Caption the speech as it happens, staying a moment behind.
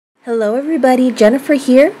Hello everybody, Jennifer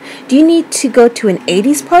here. Do you need to go to an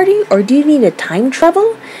 80s party or do you need a time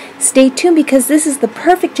travel? Stay tuned because this is the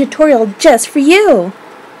perfect tutorial just for you.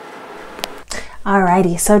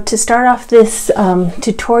 Alrighty, so to start off this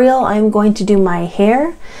tutorial, I'm going to do my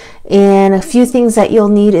hair. And a few things that you'll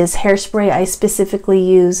need is hairspray. I specifically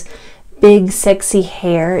use Big Sexy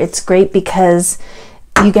Hair. It's great because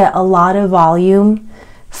you get a lot of volume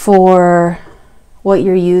for what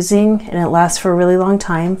you're using and it lasts for a really long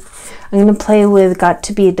time. I'm going to play with Got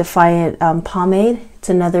to Be Defiant pomade. It's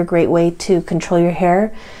another great way to control your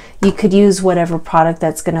hair. You could use whatever product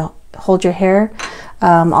that's going to hold your hair.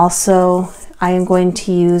 Also, I am going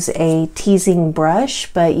to use a teasing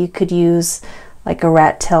brush, but you could use like a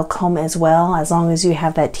rat tail comb as well, as long as you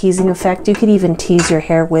have that teasing effect. You could even tease your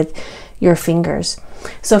hair with your fingers.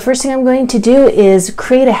 So first thing I'm going to do is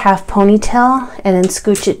create a half ponytail and then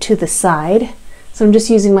scooch it to the side. So I'm just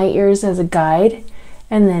using my ears as a guide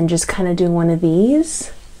and then just kind of doing one of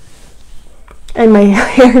these. And my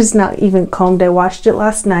hair is not even combed. I washed it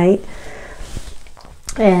last night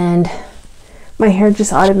and my hair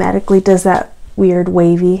just automatically does that weird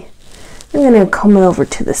wavy. I'm going to comb it over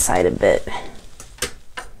to the side a bit.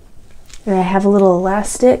 And I have a little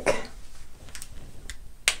elastic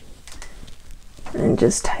and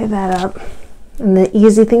just tie that up. And the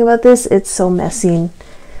easy thing about this, it's so messy and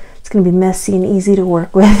it's going to be messy and easy to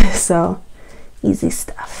work with, so easy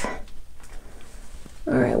stuff.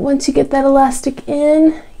 Alright, once you get that elastic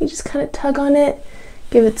in, you just kind of tug on it,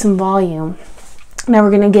 give it some volume. Now we're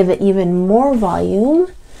going to give it even more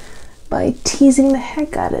volume by teasing the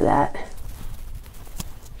heck out of that.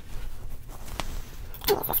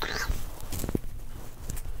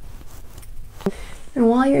 And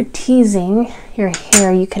while you're teasing your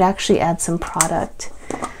hair, you could actually add some product.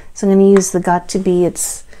 So I'm going to use the Got to Be,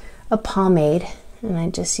 it's a pomade, and I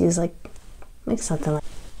just use like something like.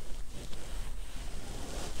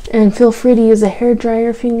 And feel free to use a hair dryer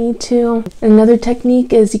if you need to. Another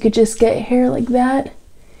technique is you could just get hair like that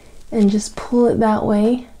and just pull it that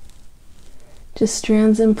way. Just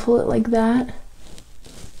strands and pull it like that.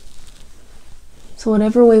 So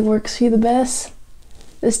whatever way works for you the best.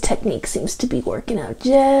 This technique seems to be working out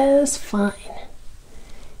just fine.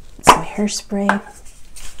 Some hairspray.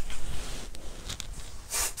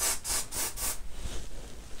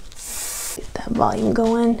 Get that volume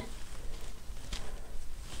going.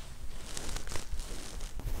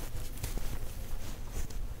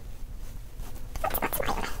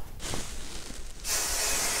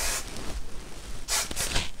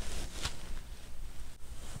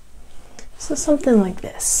 So something like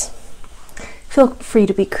this. Feel free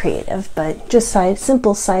to be creative, but just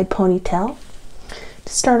simple side ponytail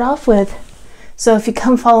to start off with. So if you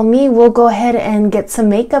come follow me, we'll go ahead and get some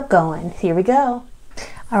makeup going. Here we go.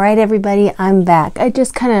 All right, everybody, I'm back. I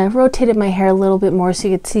just kind of rotated my hair a little bit more so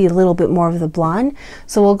you could see a little bit more of the blonde.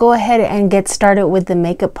 So we'll go ahead and get started with the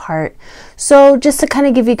makeup part. So just to kind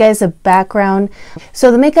of give you guys a background.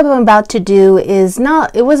 So the makeup I'm about to do is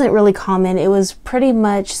it wasn't really common. It was pretty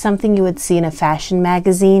much something you would see in a fashion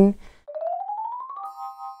magazine.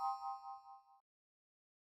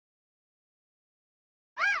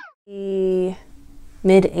 The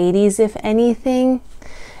mid-80s, if anything,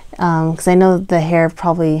 because I know the hair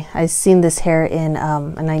probably, I've seen this hair in a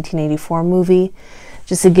 1984 movie,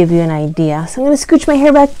 just to give you an idea. So I'm going to scooch my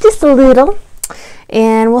hair back just a little,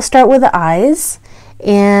 and we'll start with the eyes.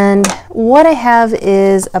 And what I have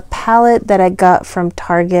is a palette that I got from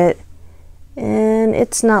Target, and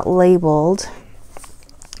it's not labeled,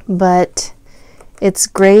 but it's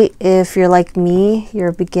great if you're like me, you're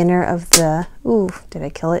a beginner of the, ooh, did I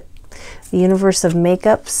kill it? The universe of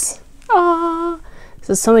makeups. Ah,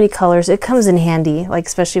 so many colors. It comes in handy, like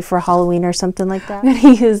especially for Halloween or something like that. I'm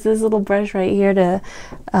going to use this little brush right here to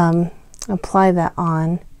apply that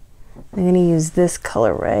on. I'm going to use this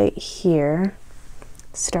color right here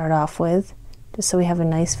to start off with, just so we have a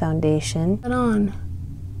nice foundation. Put on.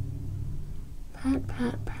 Pat,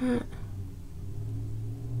 pat, pat.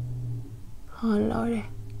 Oh lordy.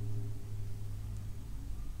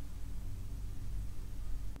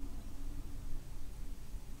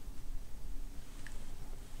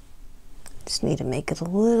 Just need to make it a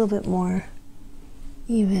little bit more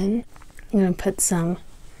even. I'm going to put some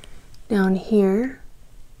down here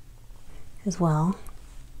as well.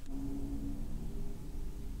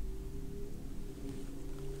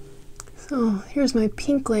 So here's my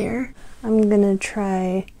pink layer. I'm going to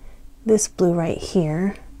try this blue right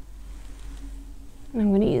here. And I'm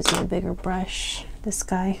going to use my bigger brush, this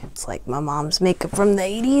guy. It's like my mom's makeup from the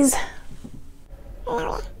 80s.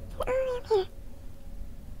 Oh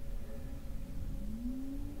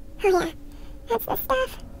yeah, that's the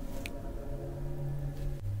stuff.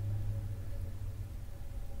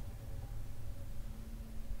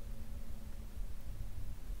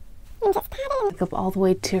 makeup all the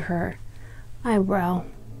way to her eyebrow.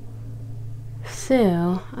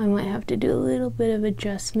 So I might have to do a little bit of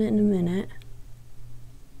adjustment in a minute.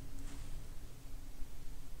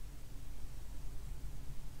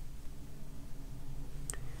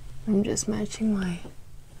 I'm just matching my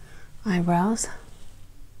eyebrows.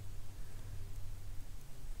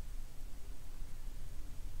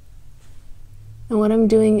 And what I'm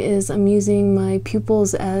doing is I'm using my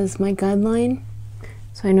pupils as my guideline,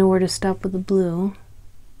 so I know where to stop with the blue.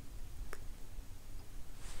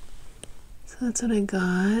 So that's what I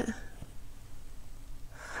got.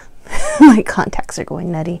 My contacts are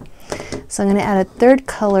going nutty. So I'm going to add a third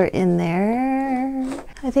color in there.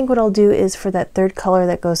 I think what I'll do is for that third color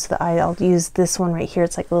that goes to the eye, I'll use this one right here.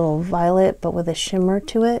 It's like a little violet, but with a shimmer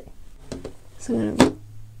to it. So I'm going to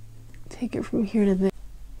take it from here to there.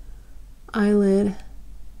 Eyelid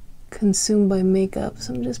consumed by makeup.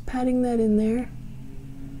 So I'm just patting that in there.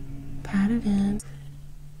 Pat it in.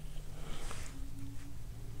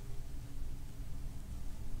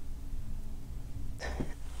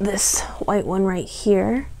 This white one right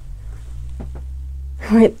here.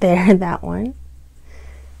 Right there, that one.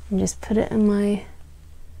 And just put it in my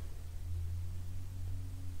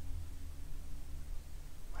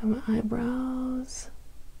eyebrows.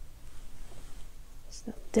 Just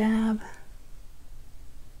a dab.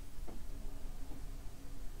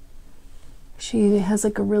 She has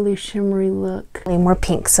like a really shimmery look. Way more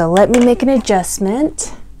pink, so let me make an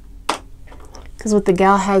adjustment. Because what the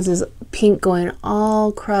gal has is pink going all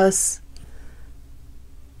across,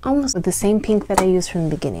 almost with the same pink that I used from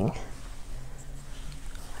the beginning.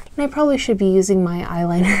 And I probably should be using my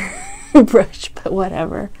eyeliner brush, but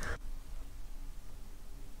whatever.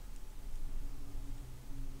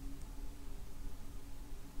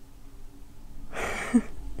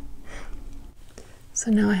 So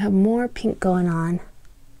now I have more pink going on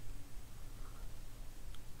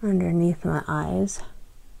underneath my eyes.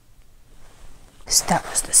 So that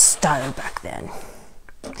was the style back then.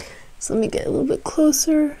 So let me get a little bit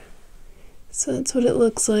closer. So that's what it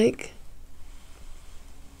looks like.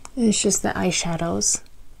 And it's just the eyeshadows.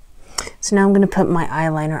 So now I'm going to put my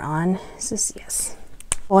eyeliner on. Is this, yes.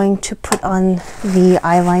 Going to put on the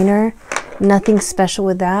eyeliner. Nothing special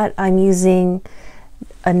with that. I'm using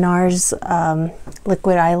a NARS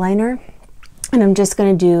liquid eyeliner. And I'm just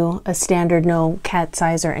going to do a standard, no cat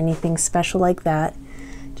size or anything special like that.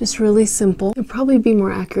 Just really simple. It'd probably be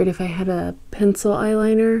more accurate if I had a pencil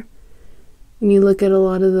eyeliner. When you look at a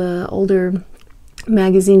lot of the older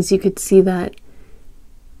magazines, you could see that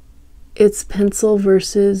it's pencil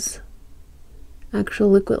versus actual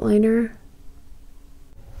liquid liner.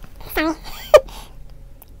 Sorry.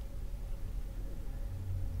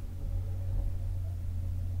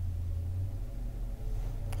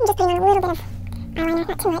 I'm just putting on a little bit of eyeliner,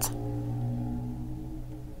 not too much.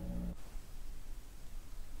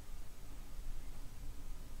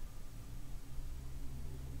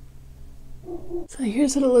 So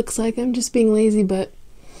here's what it looks like. I'm just being lazy, but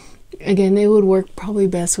again, it would work probably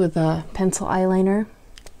best with a pencil eyeliner.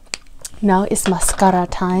 Now it's mascara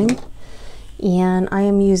time, and I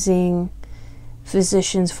am using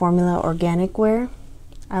Physicians Formula Organic Wear.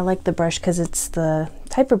 I like the brush because it's the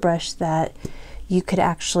type of brush that you could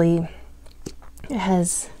actually, it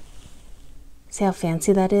has, see how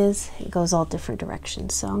fancy that is? It goes all different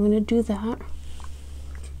directions. So I'm going to do that.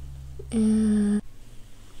 And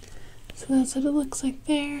so that's what it looks like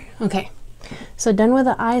there. Okay, so done with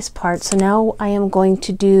the eyes part. So now I am going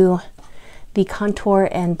to do the contour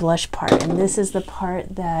and blush part. And this is the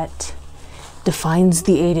part that defines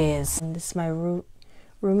the 80s. And this is my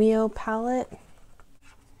Rumio palette.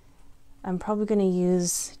 I'm probably going to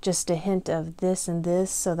use just a hint of this and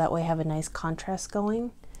this, so that way I have a nice contrast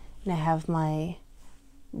going. And I have my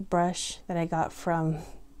brush that I got from,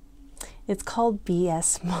 it's called BS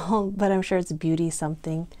Small, but I'm sure it's Beauty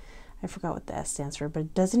something. I forgot what the S stands for, but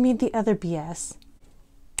it doesn't mean the other BS.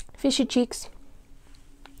 Fishy cheeks,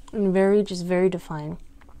 and just very defined.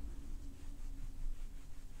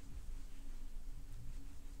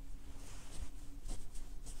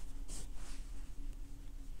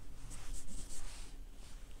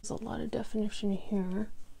 There's a lot of definition here.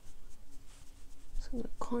 So I'm going to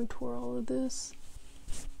contour all of this.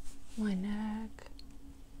 My neck.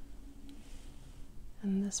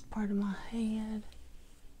 And this part of my head.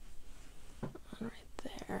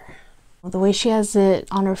 Right there. Well, the way she has it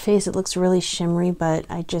on her face, it looks really shimmery, but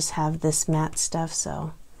I just have this matte stuff,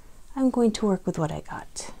 so I'm going to work with what I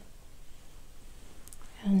got.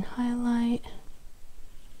 And highlight.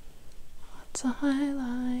 Lots of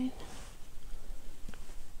highlight.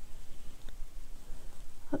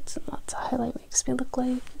 Lots and lots of highlight makes me look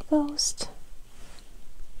like a ghost.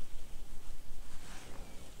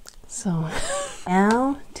 So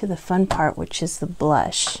now to the fun part, which is the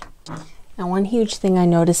blush. Now, one huge thing I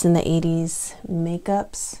noticed in the 80s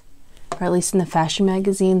makeups, or at least in the fashion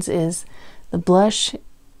magazines, is the blush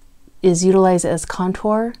is utilized as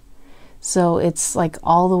contour. So it's like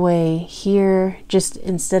all the way here, just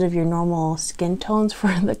instead of your normal skin tones for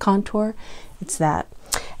the contour, it's that.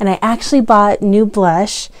 And I actually bought new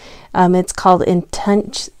blush. It's called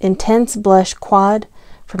Intense Blush Quad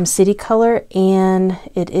from City Color, and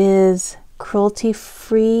it is cruelty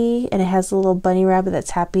free, and it has a little bunny rabbit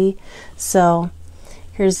that's happy. So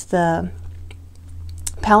here's the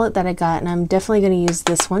palette that I got, and I'm definitely going to use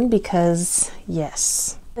this one because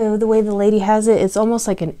yes, the way the lady has it, it's almost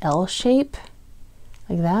like an L shape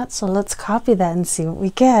like that. So let's copy that and see what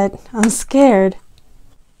we get. I'm scared.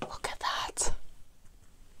 Look at that.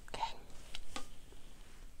 Okay.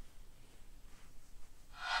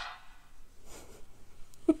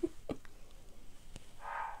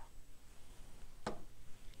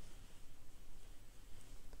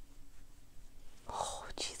 Oh,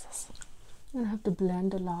 Jesus. I'm gonna have to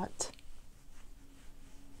blend a lot.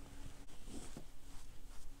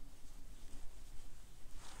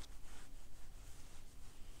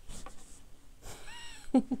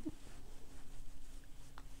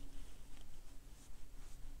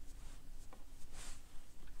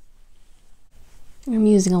 I'm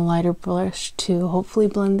using a lighter brush to hopefully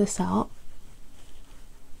blend this out.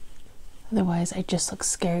 Otherwise, I just look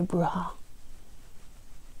scary bruja.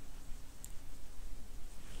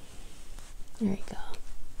 There you go.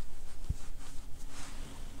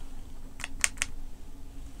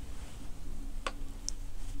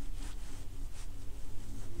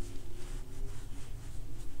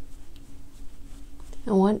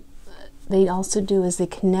 And what they also do is they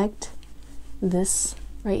connect this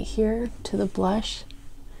right here to the blush.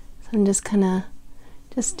 So I'm just kind of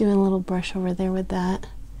just doing a little brush over there with that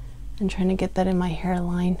and trying to get that in my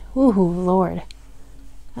hairline. Ooh, Lord,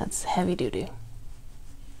 that's heavy duty.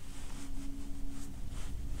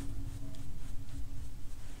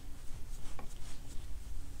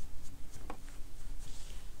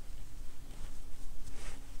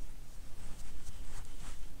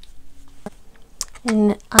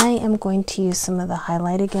 And I am going to use some of the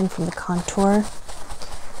highlight again from the contour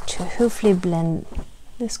to hopefully blend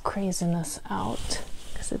this craziness out,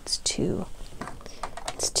 because it's too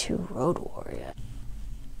Road Warrior.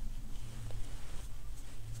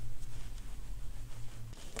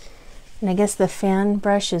 And I guess the fan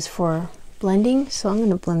brush is for blending, so I'm going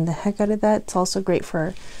to blend the heck out of that. It's also great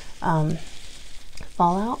for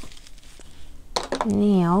fallout.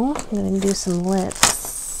 Now I'm going to do some lips.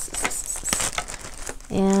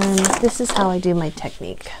 And this is how I do my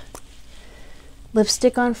technique.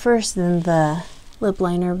 Lipstick on first, then the lip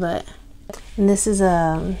liner, and this is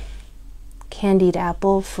a Candied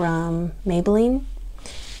Apple from Maybelline.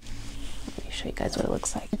 Let me show you guys what it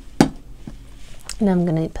looks like. And I'm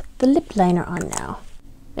gonna put the lip liner on now.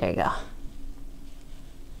 There you go.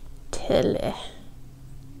 Tilly.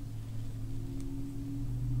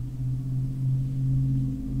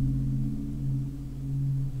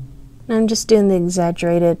 I'm just doing the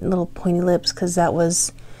exaggerated little pointy lips because that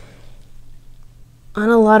was on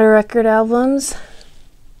a lot of record albums.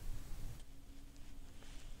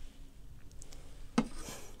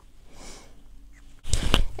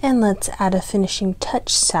 And let's add a finishing touch,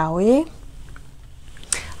 shall we?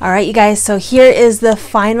 Alright, you guys, so here is the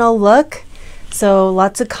final look. So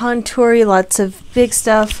lots of contour, lots of big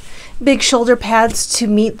stuff, big shoulder pads to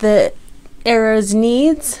meet the era's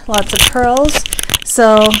needs, lots of curls.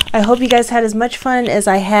 So I hope you guys had as much fun as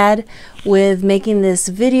I had with making this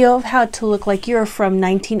video of how to look like you're from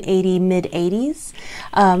 1980, mid-80s.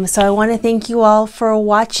 So I want to thank you all for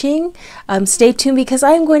watching. Stay tuned because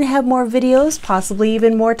I'm going to have more videos, possibly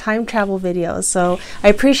even more time travel videos. So I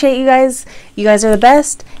appreciate you guys. You guys are the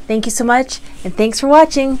best. Thank you so much, and thanks for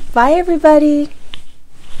watching. Bye, everybody.